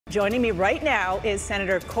Joining me right now is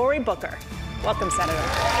Senator Cory Booker. Welcome, Senator.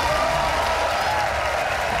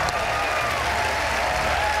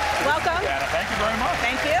 Welcome. Anna, thank you very much.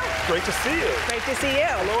 Thank you. Great to see you. Great to see you.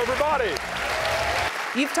 Hello, everybody.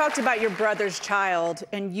 You've talked about your brother's child,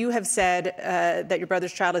 and you have said that your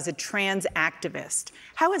brother's child is a trans activist.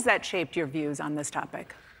 How has that shaped your views on this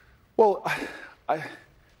topic? Well, I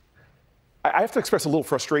have to express a little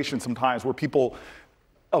frustration sometimes where people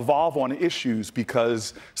evolve on issues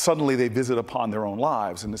because suddenly they visit upon their own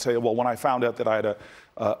lives and they say, well, when I found out that I had a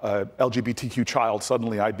LGBTQ child,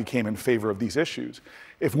 suddenly I became in favor of these issues.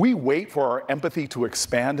 If we wait for our empathy to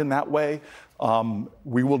expand in that way,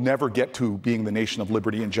 we will never get to being the nation of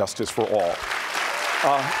liberty and justice for all.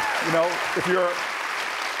 You know,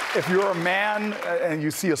 if you're a man and you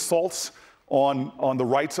see assaults on the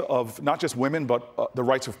rights of not just women, but the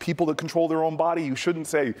rights of people to control their own body, you shouldn't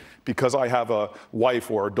say, because I have a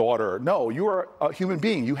wife or a daughter. No, you are a human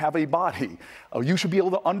being. You have a body. You should be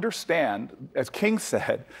able to understand, as King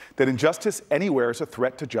said, that injustice anywhere is a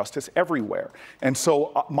threat to justice everywhere. And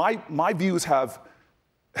so my views have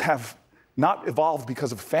not evolved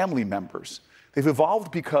because of family members. They've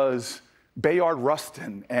evolved because Bayard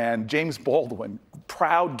Rustin and James Baldwin,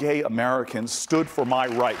 proud gay Americans, stood for my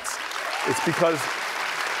rights. It's because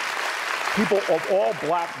people of all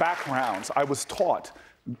black backgrounds, I was taught,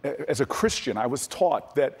 as a Christian, I was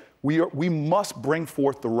taught that we must bring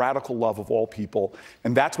forth the radical love of all people,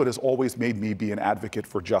 and that's what has always made me be an advocate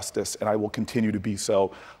for justice, and I will continue to be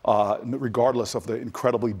so, regardless of the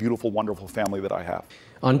incredibly beautiful, wonderful family that I have.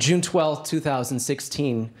 On June 12,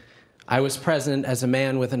 2016, I was present as a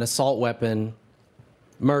man with an assault weapon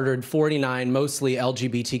murdered 49 mostly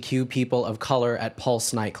LGBTQ people of color at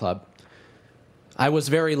Pulse nightclub. I was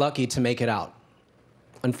very lucky to make it out.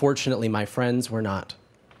 Unfortunately, my friends were not.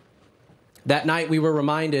 That night, we were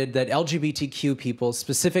reminded that LGBTQ people,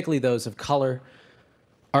 specifically those of color,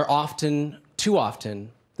 are often, too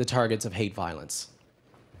often, the targets of hate violence.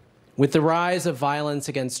 With the rise of violence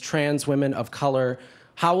against trans women of color,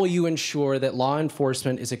 how will you ensure that law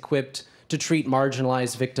enforcement is equipped to treat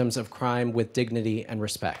marginalized victims of crime with dignity and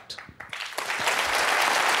respect?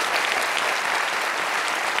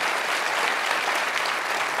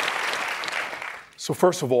 So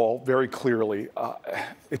first of all, very clearly,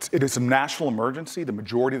 it is a national emergency. The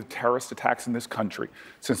majority of the terrorist attacks in this country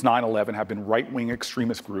since 9/11 have been right-wing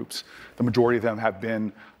extremist groups. The majority of them have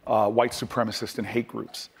been white supremacist and hate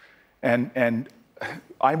groups. And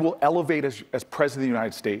I will elevate, as President of the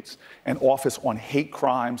United States, an office on hate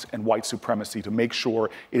crimes and white supremacy to make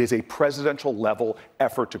sure it is a presidential level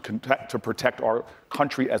effort to protect our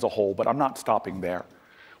country as a whole. But I'm not stopping there.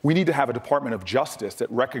 We need to have a Department of Justice that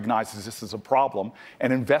recognizes this as a problem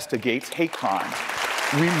and investigates hate crimes.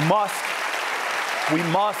 We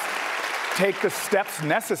must take the steps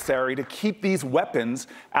necessary to keep these weapons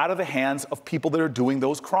out of the hands of people that are doing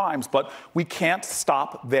those crimes, but we can't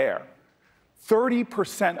stop there.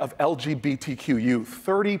 30% of LGBTQ youth,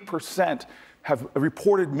 30% have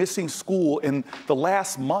reported missing school in the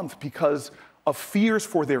last month because of fears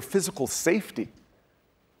for their physical safety.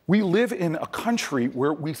 We live in a country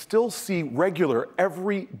where we still see regular,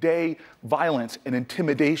 everyday violence and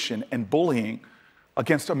intimidation and bullying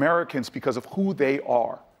against Americans because of who they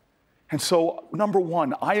are. And so, number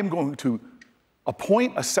one, I am going to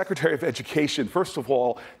appoint a Secretary of Education, first of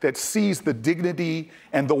all, that sees the dignity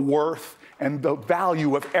and the worth and the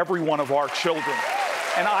value of every one of our children.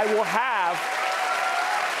 And I will have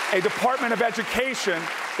a Department of Education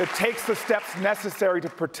that takes the steps necessary to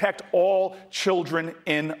protect all children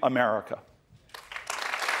in America.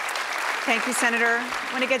 Thank you, Senator. I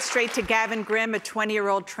want to get straight to Gavin Grimm, a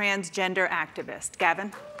 20-year-old transgender activist.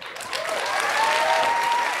 Gavin.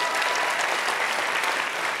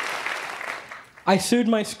 I sued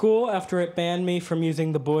my school after it banned me from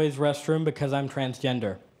using the boys' restroom because I'm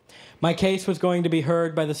transgender. My case was going to be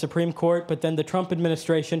heard by the Supreme Court, but then the Trump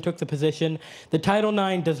administration took the position that Title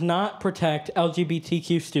IX does not protect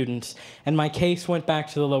LGBTQ students, and my case went back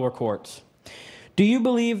to the lower courts. Do you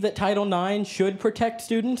believe that Title IX should protect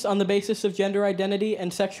students on the basis of gender identity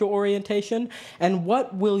and sexual orientation? And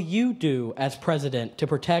what will you do as president to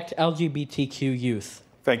protect LGBTQ youth?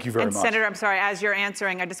 Thank you very much. Senator, I'm sorry, as you're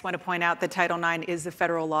answering, I just want to point out that Title IX is the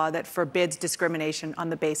federal law that forbids discrimination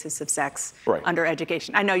on the basis of sex under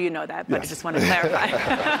education. I know you know that, but I just want to clarify.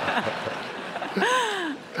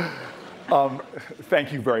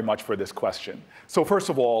 Thank you very much for this question. So first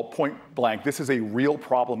of all, point blank, this is a real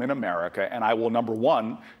problem in America, and I will, number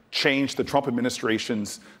one, change the Trump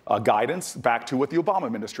administration's guidance back to what the Obama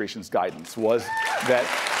administration's guidance was, that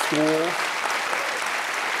schools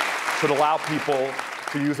should allow people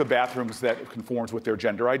to use the bathrooms that conforms with their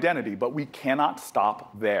gender identity. But we cannot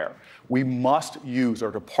stop there. We must use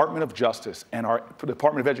our Department of Justice and our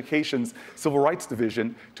Department of Education's Civil Rights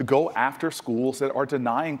Division to go after schools that are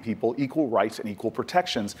denying people equal rights and equal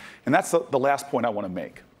protections. And that's the last point I want to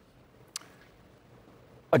make.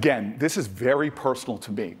 Again, this is very personal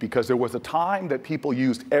to me because there was a time that people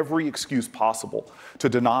used every excuse possible to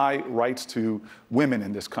deny rights to women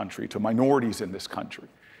in this country, to minorities in this country.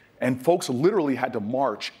 And folks literally had to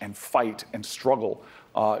march and fight and struggle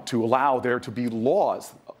to allow there to be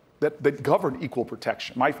laws that govern equal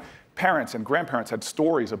protection. My parents and grandparents had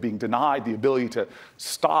stories of being denied the ability to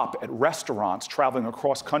stop at restaurants traveling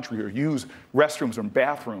across country or use restrooms and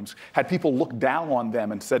bathrooms, had people look down on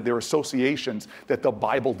them and said their associations, that the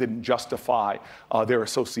Bible didn't justify their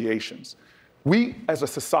associations. We as a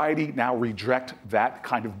society now reject that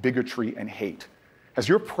kind of bigotry and hate. As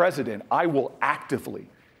your president, I will actively,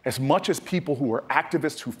 as much as people who are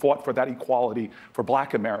activists who fought for that equality for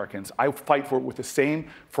Black Americans, I fight for it with the same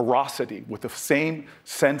ferocity, with the same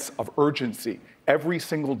sense of urgency every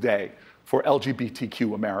single day for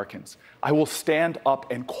LGBTQ Americans. I will stand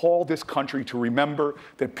up and call this country to remember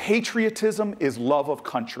that patriotism is love of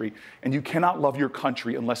country, and you cannot love your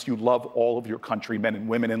country unless you love all of your countrymen and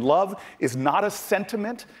women. And love is not a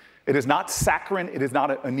sentiment, it is not saccharine, it is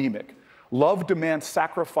not anemic. Love demands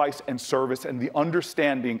sacrifice and service and the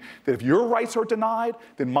understanding that if your rights are denied,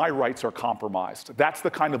 then my rights are compromised. That's the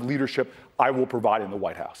kind of leadership I will provide in the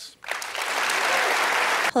White House.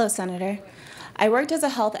 Hello, Senator. I worked as a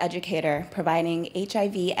health educator providing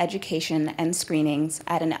HIV education and screenings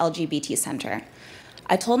at an LGBT center.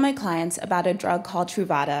 I told my clients about a drug called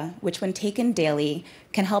Truvada, which when taken daily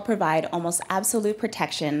can help provide almost absolute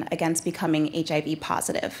protection against becoming HIV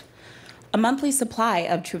positive. A monthly supply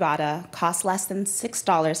of Truvada costs less than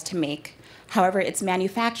 $6 to make. However, its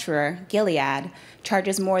manufacturer, Gilead,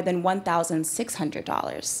 charges more than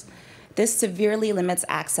 $1,600. This severely limits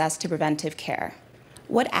access to preventive care.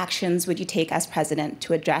 What actions would you take as president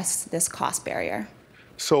to address this cost barrier?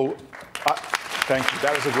 So, thank you.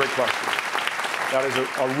 That is a great question. That is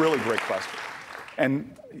a really great question.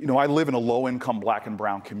 And you know, I live in a low-income Black and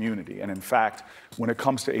brown community. And in fact, when it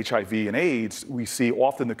comes to HIV and AIDS, we see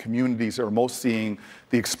often the communities that are most seeing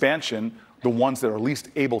the expansion, the ones that are least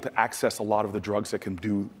able to access a lot of the drugs that can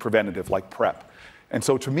do preventative, like PrEP. And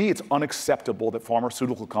so to me, it's unacceptable that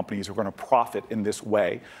pharmaceutical companies are going to profit in this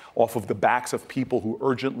way off of the backs of people who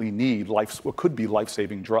urgently need what could be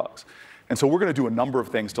life-saving drugs. And so we're going to do a number of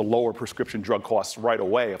things to lower prescription drug costs right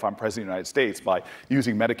away if I'm president of the United States by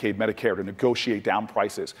using Medicaid, Medicare to negotiate down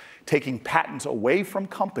prices, taking patents away from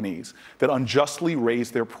companies that unjustly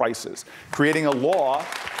raise their prices, creating a law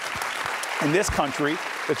in this country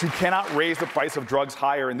that you cannot raise the price of drugs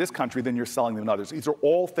higher in this country than you're selling them in others. These are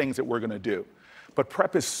all things that we're going to do. But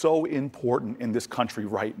PrEP is so important in this country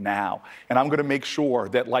right now. And I'm going to make sure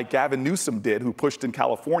that, like Gavin Newsom did, who pushed in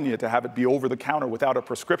California to have it be over the counter without a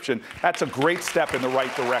prescription, that's a great step in the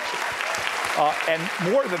right direction. And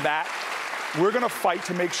more than that, we're going to fight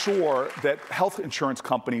to make sure that health insurance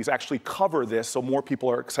companies actually cover this so more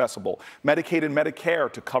people are accessible. Medicaid and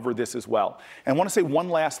Medicare to cover this as well. And I want to say one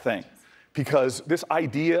last thing, because this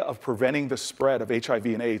idea of preventing the spread of HIV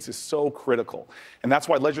and AIDS is so critical. And that's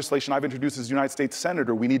why legislation I've introduced as a United States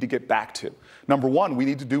Senator we need to get back to. Number one, we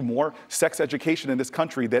need to do more sex education in this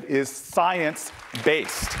country that is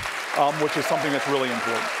science-based, which is something that's really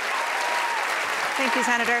important. Thank you,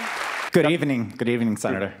 Senator. Good evening,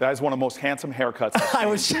 Senator. That is one of the most handsome haircuts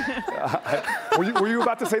I've seen. Were you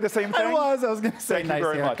about to say the same thing? I was going to say Thank you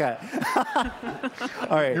very haircut. Much.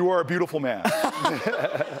 All right. You are a beautiful man.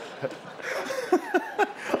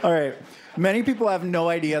 All right. Many people have no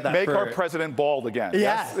idea that Make our president bald again.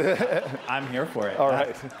 Yes. I'm here for it. All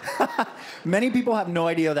right. Many people have no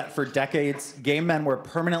idea that for decades, gay men were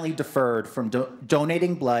permanently deferred from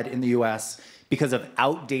donating blood in the U.S. because of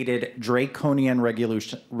outdated draconian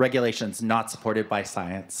regulations not supported by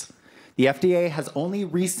science. The FDA has only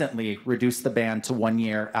recently reduced the ban to 1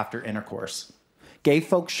 year after intercourse. Gay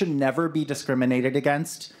folks should never be discriminated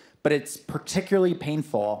against, but it's particularly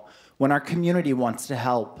painful when our community wants to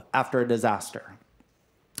help after a disaster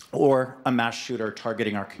or a mass shooter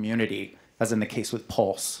targeting our community, as in the case with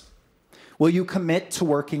Pulse. Will you commit to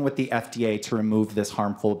working with the FDA to remove this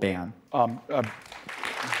harmful ban?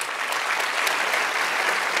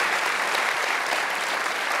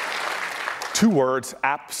 Two words,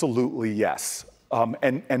 absolutely yes.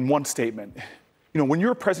 And one statement. You know, when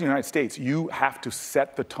you're president of the United States, you have to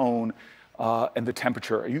set the tone and the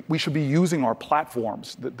temperature. We should be using our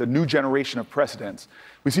platforms, the new generation of presidents.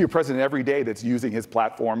 We see a president every day that's using his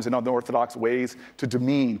platforms in unorthodox ways to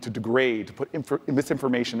demean, to degrade, to put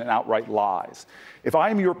misinformation and outright lies. If I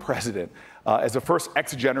am your president, as the first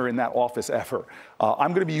ex-gener in that office ever,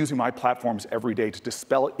 I'm going to be using my platforms every day to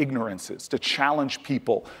dispel ignorances, to challenge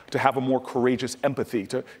people to have a more courageous empathy,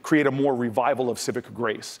 to create a more revival of civic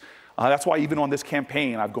grace. That's why even on this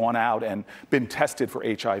campaign, I've gone out and been tested for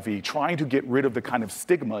HIV, trying to get rid of the kind of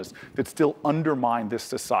stigmas that still undermine this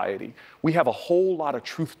society. We have a whole lot of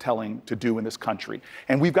truth-telling to do in this country,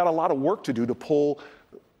 and we've got a lot of work to do to pull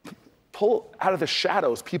out of the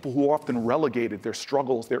shadows people who are often relegated, their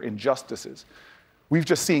struggles, their injustices. We've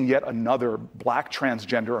just seen yet another Black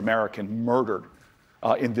transgender American murdered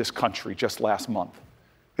in this country just last month.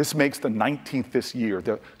 This makes the 19th this year.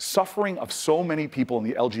 The suffering of so many people in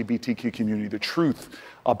the LGBTQ community, the truth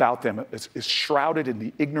about them is shrouded in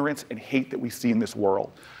the ignorance and hate that we see in this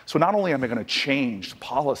world. So not only am I going to change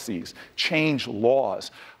policies, change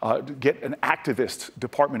laws, get an activist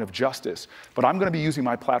Department of Justice, but I'm going to be using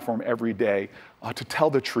my platform every day to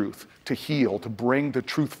tell the truth, to heal, to bring the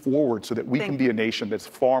truth forward so that we can be a nation that's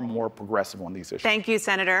far more progressive on these issues. Thank you,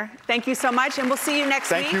 Senator. Thank you so much, and we'll see you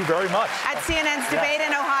next week. Thank you very much. At CNN's Debate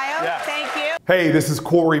in Ohio. Yes. Thank you. Hey, this is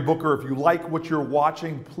Cory Booker. If you like what you're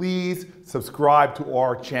watching, please subscribe to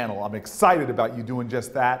our channel. I'm excited about you doing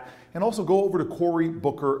just that. And also go over to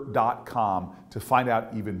corybooker.com to find out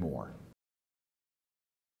even more.